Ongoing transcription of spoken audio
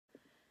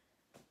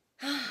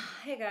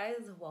Hey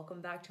guys, welcome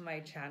back to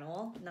my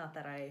channel. Not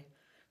that I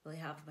really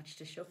have much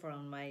to show for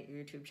on my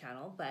YouTube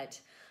channel,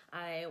 but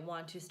I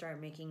want to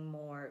start making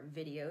more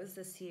videos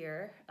this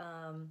year.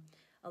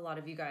 A lot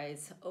of you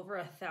guys, over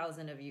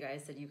 1,000 of you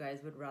guys, said you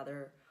guys would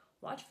rather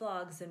watch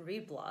vlogs than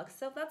read blogs,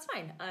 so that's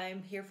fine.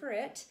 I'm here for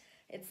it.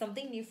 It's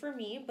something new for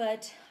me,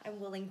 but I'm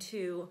willing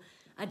to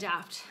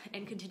adapt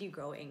and continue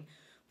growing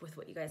with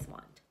what you guys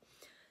want.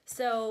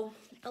 So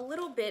a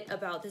little bit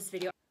about this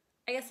video.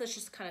 I guess let's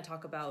just kind of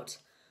talk about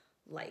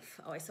life.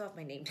 Oh, I still have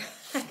my name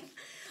tag.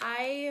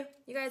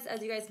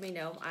 As you guys may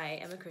know, I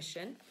am a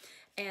Christian.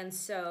 And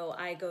so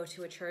I go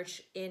to a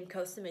church in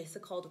Costa Mesa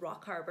called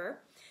Rock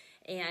Harbor.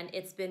 And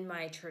it's been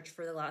my church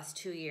for the last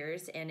 2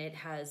 years, and it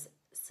has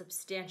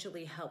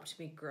substantially helped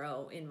me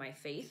grow in my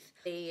faith.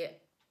 They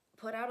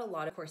put out a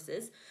lot of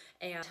courses,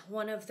 and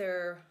one of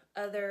their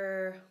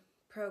other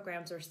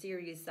programs or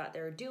series that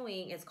they're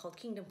doing is called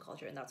Kingdom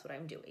Culture, and that's what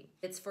I'm doing.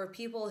 It's for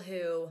people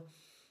who,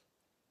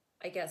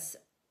 I guess,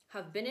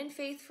 have been in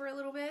faith for a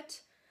little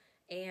bit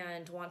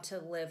and want to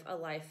live a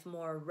life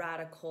more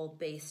radical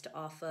based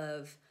off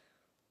of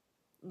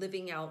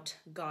living out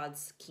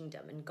God's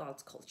kingdom and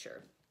God's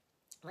culture,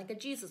 like a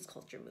Jesus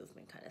culture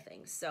movement kind of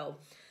thing. So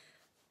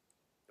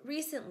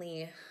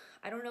recently,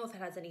 I don't know if it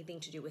has anything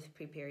to do with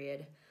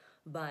pre-period,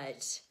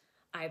 but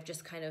I've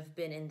just kind of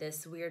been in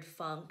this weird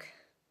funk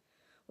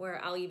where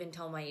I'll even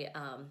tell my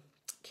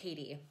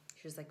Katie,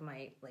 she's like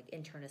my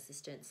intern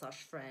assistant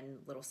 / friend,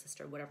 little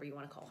sister, whatever you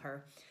want to call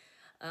her.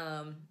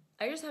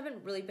 I just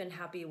haven't really been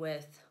happy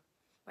with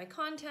my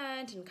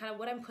content and kind of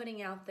what I'm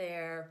putting out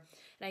there.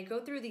 And I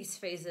go through these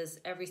phases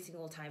every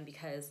single time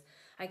because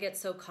I get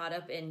so caught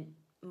up in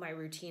my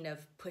routine of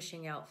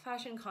pushing out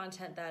fashion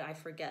content that I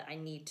forget I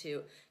need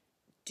to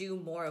do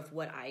more of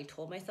what I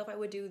told myself I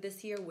would do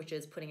this year, which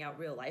is putting out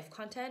real life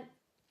content.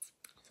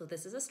 So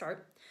this is a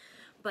start.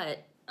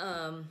 But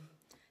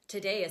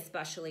today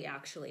especially,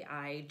 actually,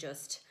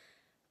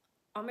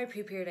 on my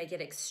pre-period, I get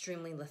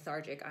extremely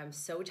lethargic. I'm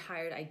so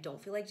tired. I don't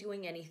feel like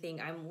doing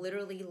anything. I'm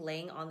literally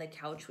laying on the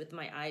couch with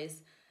my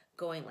eyes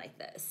going like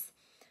this.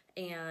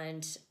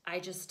 And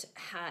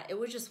it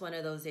was just one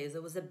of those days.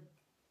 It was a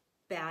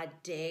bad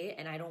day,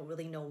 and I don't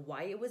really know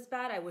why it was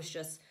bad. I was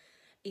just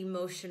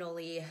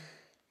emotionally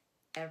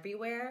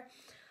everywhere.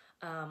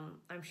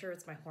 I'm sure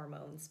it's my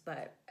hormones,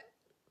 but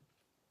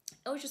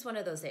it was just one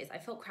of those days. I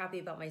felt crappy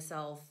about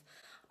myself.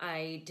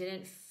 I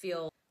didn't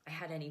feel I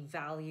had any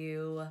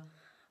value.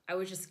 I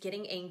was just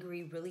getting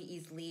angry really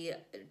easily,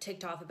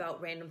 ticked off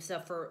about random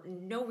stuff for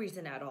no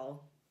reason at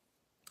all.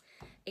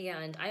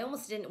 And I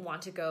almost didn't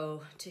want to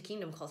go to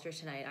Kingdom Culture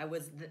tonight. I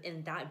was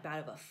in that bad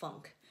of a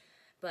funk.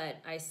 But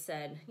I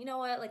said, you know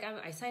what,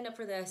 I signed up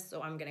for this,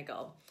 so I'm gonna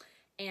go.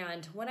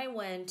 And when I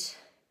went,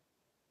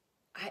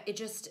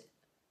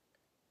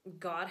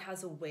 God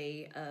has a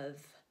way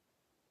of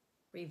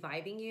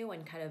reviving you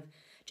and kind of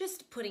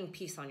just putting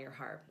peace on your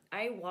heart.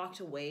 I walked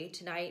away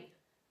tonight,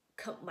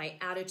 my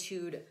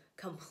attitude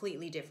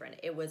completely different.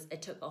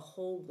 It took a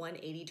whole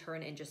 180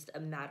 turn in just a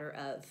matter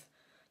of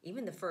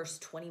even the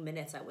first 20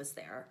 minutes I was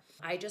there.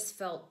 I just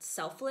felt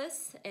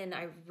selfless, and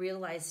I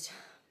realized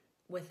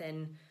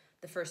within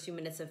the first few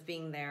minutes of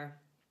being there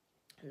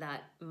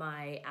that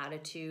my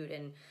attitude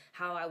and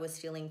how I was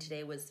feeling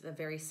today was a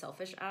very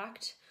selfish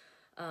act.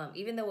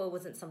 Even though it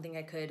wasn't something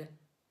I could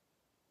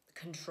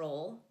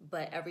control,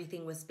 but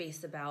everything was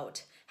based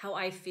about how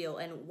I feel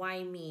and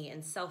why me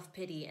and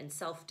self-pity and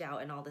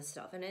self-doubt and all this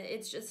stuff. And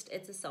it's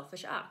a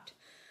selfish act.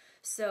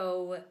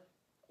 So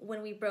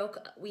when we broke,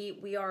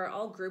 we are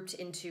all grouped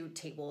into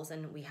tables,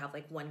 and we have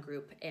one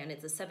group, and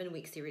it's a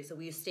 7-week series. So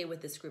we stay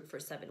with this group for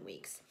 7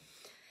 weeks.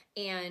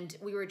 And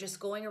we were just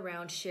going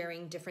around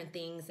sharing different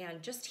things,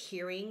 and just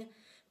hearing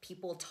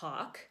people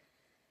talk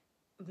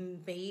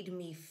made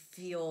me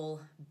feel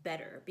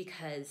better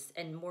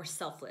and more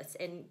selfless.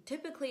 And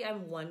typically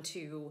I'm one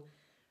to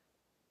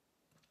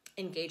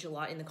engage a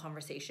lot in the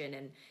conversation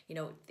and,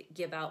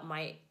 give out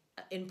my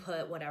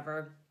input,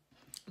 whatever.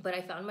 But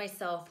I found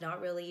myself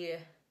not really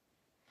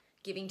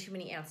giving too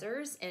many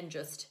answers and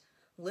just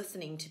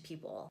listening to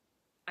people.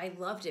 I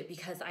loved it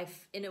because I,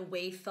 in a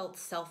way, felt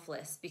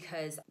selfless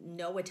because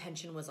no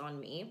attention was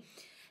on me.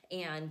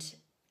 And,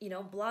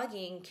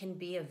 blogging can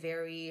be a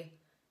very,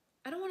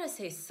 I don't want to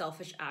say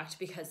selfish act,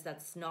 because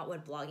that's not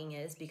what blogging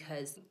is,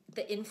 because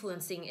the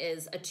influencing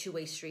is a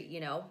two-way street,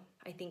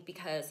 I think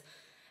because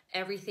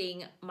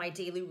everything, my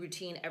daily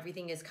routine,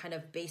 everything is kind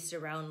of based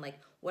around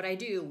what I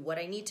do, what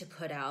I need to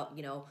put out,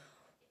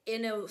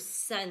 in a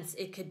sense,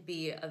 it could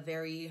be a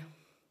very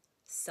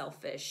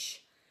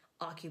selfish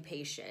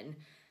occupation.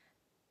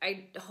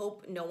 I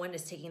hope no one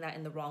is taking that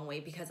in the wrong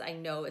way, because I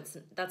know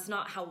that's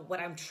not what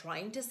I'm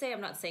trying to say.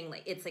 I'm not saying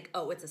it's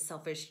a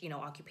selfish,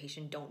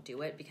 occupation. Don't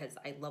do it, because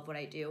I love what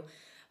I do.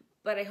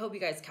 But I hope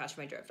you guys catch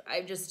my drift.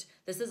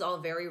 This is all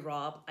very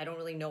raw. I don't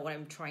really know what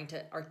I'm trying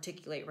to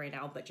articulate right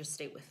now, but just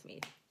stay with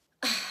me.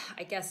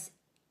 I guess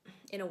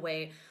in a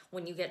way,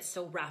 when you get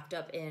so wrapped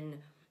up in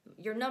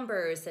your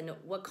numbers and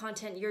what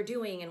content you're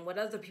doing and what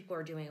other people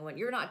are doing and what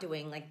you're not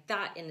doing, like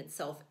that in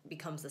itself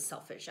becomes a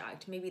selfish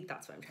act. Maybe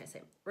that's what I'm trying to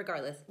say.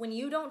 Regardless, when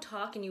you don't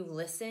talk and you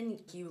listen,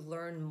 you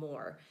learn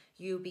more.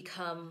 You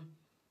become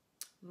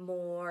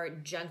more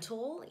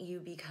gentle, you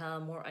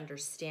become more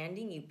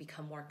understanding, you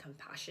become more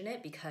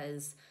compassionate,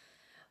 because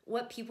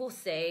what people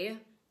say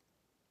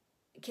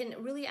can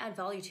really add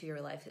value to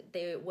your life.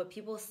 What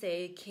people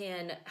say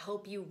can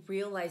help you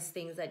realize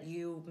things that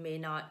you may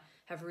not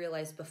have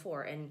realized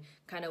before, and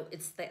kind of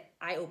it's the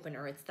eye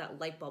opener, it's that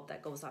light bulb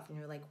that goes off and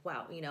you're like,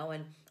 wow,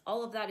 and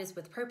all of that is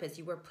with purpose.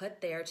 You were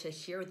put there to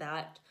hear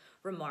that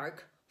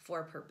remark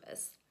for a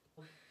purpose.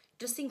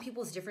 Just seeing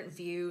people's different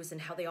views and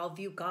how they all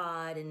view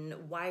God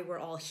and why we're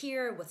all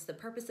here, what's the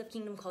purpose of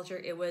kingdom culture,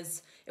 it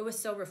was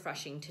so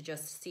refreshing to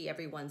just see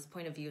everyone's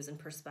point of views and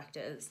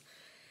perspectives.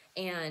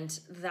 And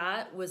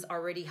that was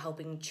already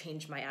helping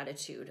change my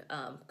attitude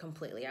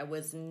completely. I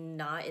was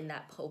not in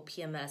that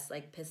PMS,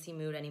 like pissy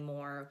mood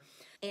anymore.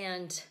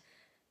 And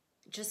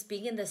just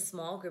being in this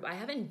small group, I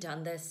haven't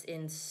done this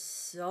in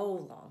so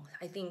long.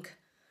 I think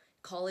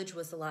college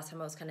was the last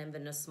time I was kind of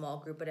in a small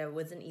group, but I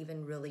wasn't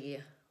even really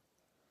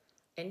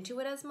into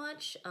it as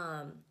much.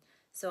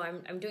 So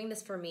I'm doing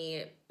this for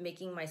me,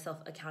 making myself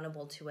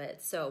accountable to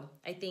it. So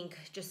I think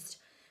just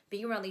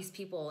being around these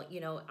people,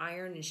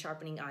 iron and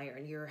sharpening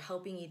iron, you're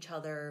helping each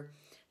other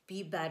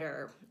be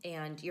better,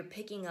 and you're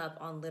picking up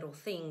on little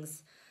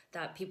things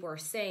that people are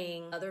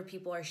saying. Other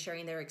people are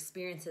sharing their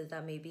experiences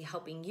that may be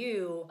helping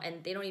you,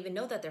 and they don't even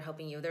know that they're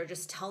helping you. They're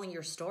just telling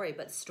your story,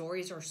 but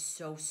stories are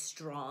so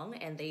strong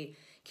and they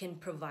can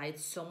provide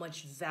so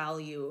much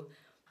value.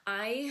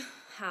 I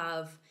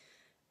have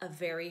a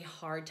very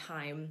hard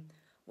time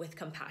with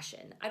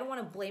compassion. I don't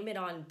want to blame it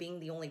on being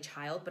the only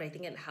child, but I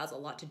think it has a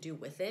lot to do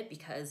with it,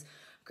 because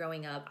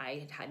growing up,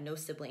 I had no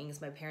siblings.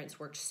 My parents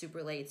worked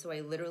super late, so I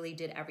literally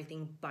did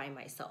everything by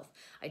myself.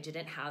 I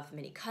didn't have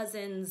many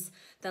cousins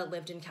that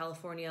lived in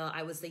California.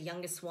 I was the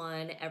youngest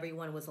one.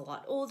 Everyone was a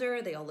lot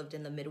older. They all lived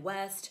in the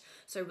Midwest.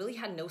 So I really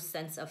had no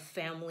sense of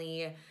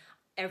family.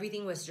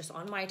 Everything was just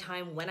on my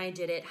time, when I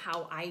did it,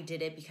 how I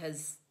did it,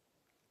 because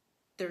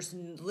there's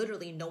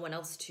literally no one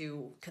else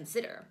to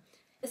consider.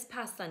 This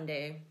past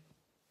Sunday,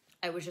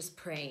 I was just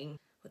praying.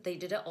 They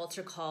did an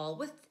altar call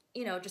with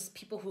just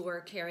people who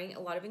were carrying a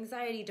lot of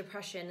anxiety,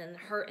 depression, and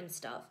hurt and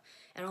stuff.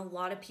 And a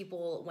lot of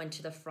people went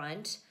to the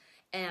front,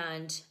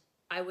 and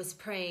I was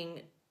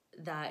praying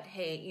that,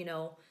 hey,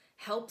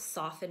 help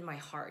soften my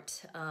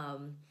heart.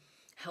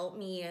 Help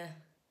me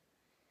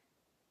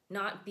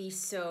not be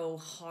so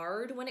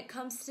hard when it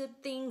comes to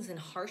things and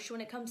harsh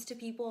when it comes to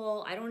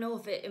people. I don't know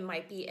if it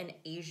might be an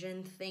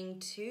Asian thing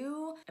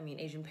too. I mean,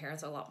 Asian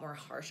parents are a lot more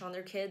harsh on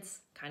their kids,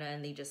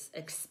 and they just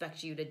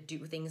expect you to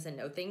do things and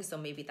know things. So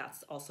maybe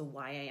that's also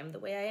why I am the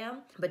way I am.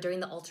 But during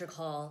the altar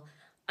call,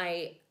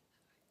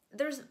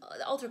 there's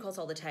altar calls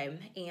all the time,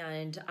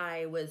 and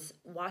I was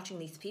watching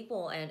these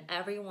people, and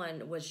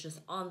everyone was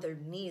just on their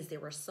knees. They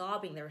were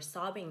sobbing.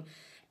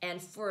 And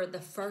for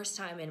the first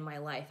time in my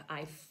life,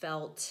 I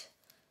felt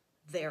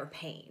their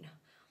pain,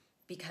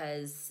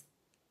 because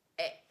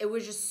it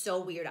was just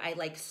so weird.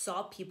 I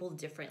saw people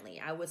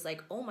differently. I was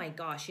like, oh my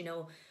gosh,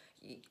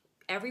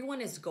 everyone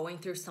is going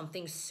through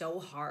something so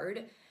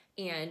hard,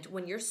 and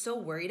when you're so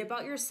worried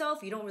about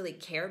yourself, you don't really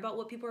care about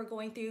what people are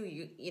going through.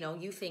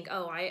 You think,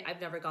 oh, I've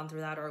never gone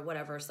through that or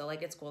whatever, so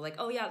it's cool,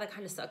 oh yeah, that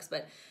kind of sucks,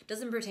 but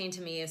doesn't pertain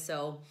to me.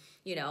 So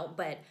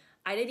but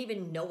I didn't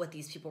even know what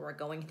these people were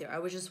going through. I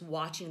was just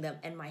watching them,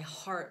 and my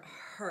heart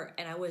hurt,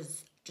 and I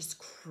was just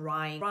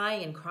crying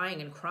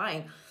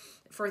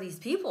for these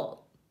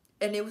people.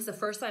 And it was the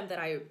first time that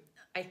I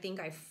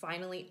think I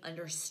finally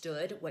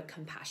understood what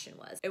compassion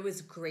was. It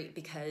was great,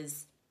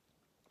 because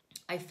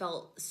I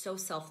felt so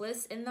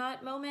selfless in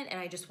that moment, and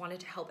I just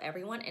wanted to help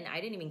everyone, and I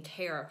didn't even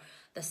care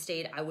the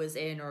state I was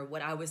in or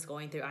what I was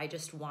going through. I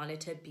just wanted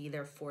to be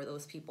there for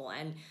those people.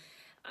 And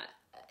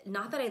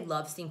not that I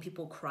love seeing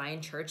people cry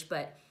in church,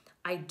 but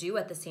I do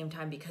at the same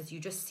time, because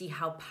you just see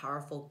how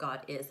powerful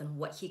God is and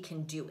what he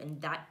can do in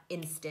that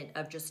instant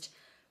of just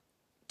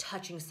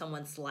touching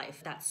someone's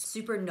life. That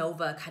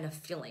supernova kind of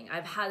feeling.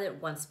 I've had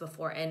it once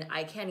before, and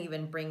I can't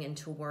even bring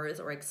into words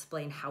or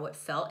explain how it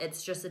felt.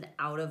 It's just an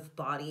out of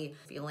body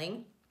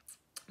feeling.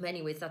 But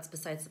anyways, that's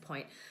besides the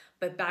point.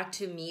 But back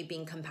to me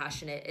being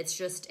compassionate.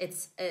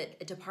 It's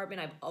a department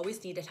I've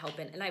always needed help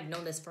in, and I've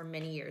known this for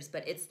many years,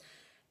 but it's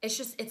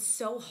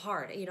so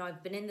hard.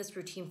 I've been in this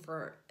routine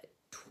for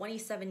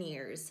 27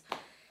 years,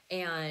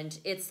 and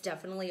it's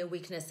definitely a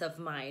weakness of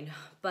mine.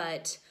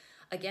 But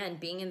again,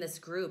 being in this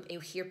group, you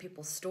hear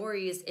people's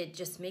stories, it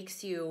just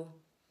makes you,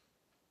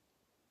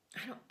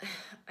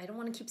 I don't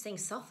want to keep saying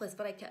selfless,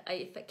 but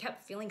I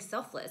kept feeling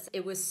selfless.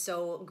 It was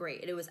so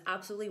great. It was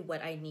absolutely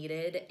what I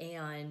needed,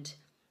 and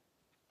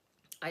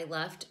I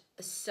left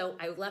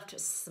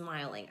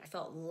smiling. I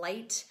felt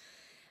light,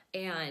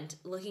 and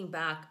looking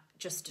back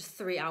just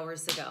 3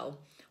 hours ago,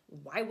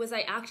 why was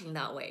I acting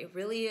that way?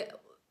 Really,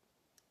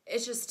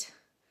 it's just,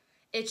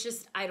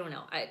 I don't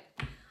know.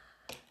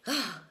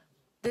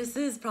 This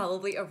is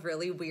probably a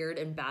really weird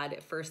and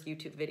bad first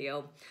YouTube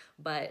video,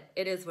 but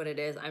it is what it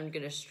is. I'm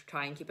gonna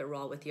try and keep it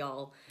raw with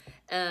y'all.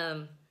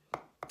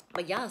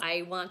 But yeah,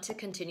 I want to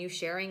continue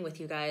sharing with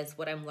you guys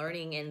what I'm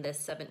learning in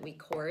this 7-week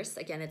course.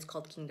 Again, it's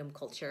called Kingdom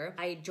Culture.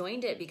 I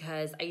joined it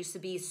because I used to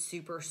be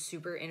super,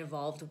 super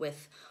involved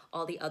with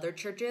all the other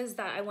churches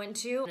that I went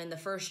to. And in the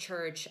first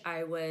church,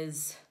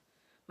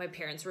 my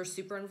parents were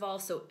super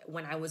involved. So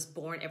when I was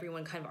born,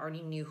 everyone kind of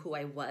already knew who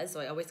I was. So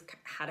I always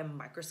had a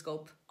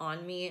microscope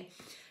on me.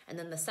 And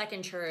then the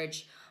second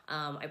church,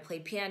 I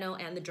played piano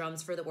and the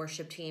drums for the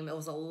worship team. It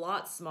was a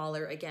lot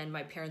smaller. Again,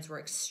 my parents were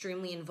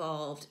extremely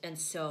involved. And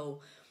so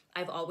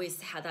I've always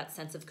had that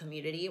sense of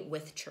community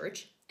with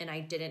church. And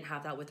I didn't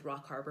have that with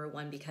Rock Harbor,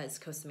 one, because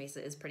Costa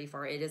Mesa is pretty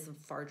far. It is a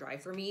far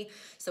drive for me.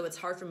 So it's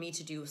hard for me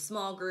to do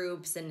small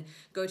groups and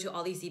go to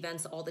all these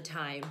events all the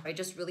time. I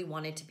just really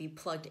wanted to be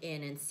plugged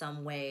in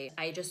some way.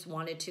 I just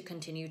wanted to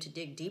continue to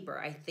dig deeper.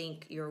 I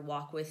think your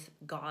walk with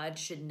God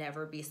should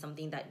never be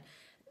something that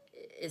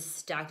is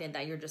stagnant,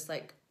 that you're just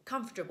like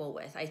comfortable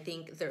with. I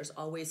think there's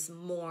always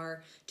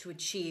more to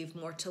achieve,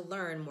 more to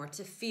learn, more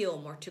to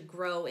feel, more to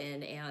grow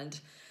in, and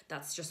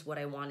that's just what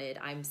I wanted.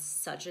 I'm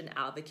such an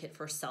advocate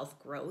for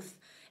self-growth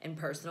and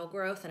personal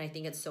growth, and I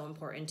think it's so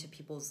important to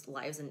people's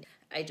lives, and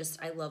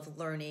I love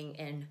learning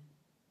and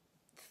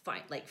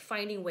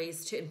finding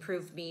ways to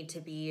improve me to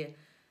be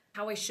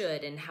how I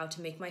should, and how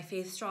to make my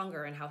faith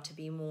stronger, and how to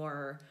be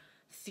more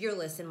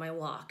fearless in my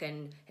walk,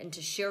 and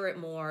to share it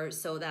more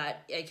so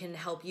that I can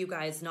help you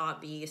guys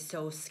not be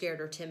so scared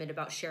or timid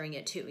about sharing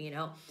it too, you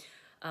know?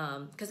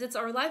 Because it's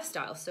our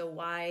lifestyle, so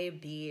why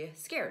be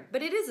scared?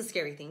 But it is a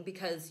scary thing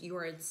because you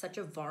are in such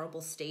a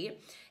vulnerable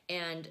state,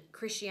 and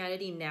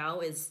Christianity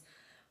now it's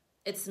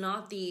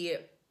not the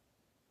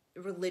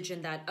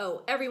religion that,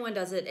 oh, everyone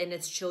does it and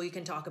it's chill, you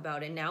can talk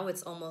about it. Now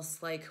it's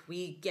almost like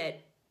we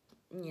get,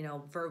 you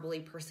know, verbally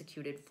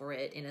persecuted for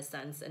it in a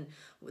sense, and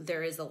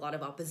there is a lot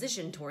of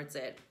opposition towards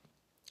it.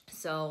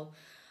 So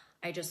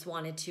I just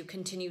wanted to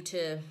continue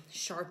to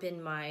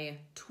sharpen my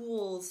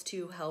tools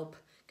to help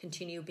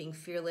continue being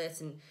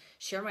fearless and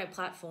share my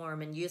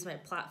platform and use my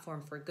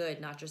platform for good,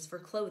 not just for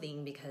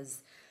clothing,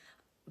 because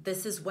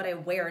this is what I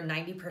wear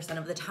 90%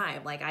 of the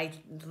time. Like, I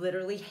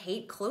literally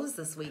hate clothes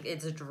this week.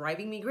 It's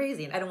driving me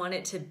crazy, and I don't want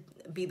it to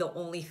be the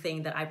only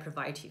thing that I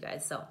provide to you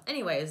guys. So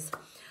anyways,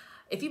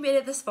 if you made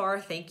it this far,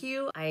 thank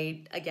you.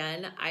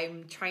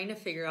 I'm trying to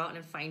figure out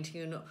and fine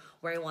tune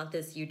where I want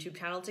this YouTube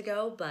channel to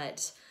go,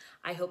 but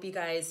I hope you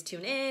guys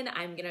tune in.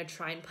 I'm gonna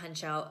try and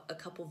punch out a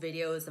couple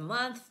videos a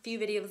month, few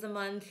videos a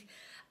month.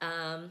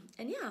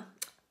 And yeah,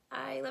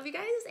 I love you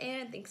guys,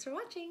 and thanks for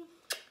watching.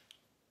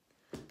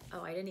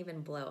 Oh, I didn't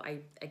even blow.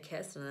 I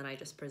kissed and then I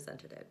just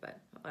presented it, but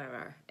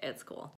whatever, it's cool.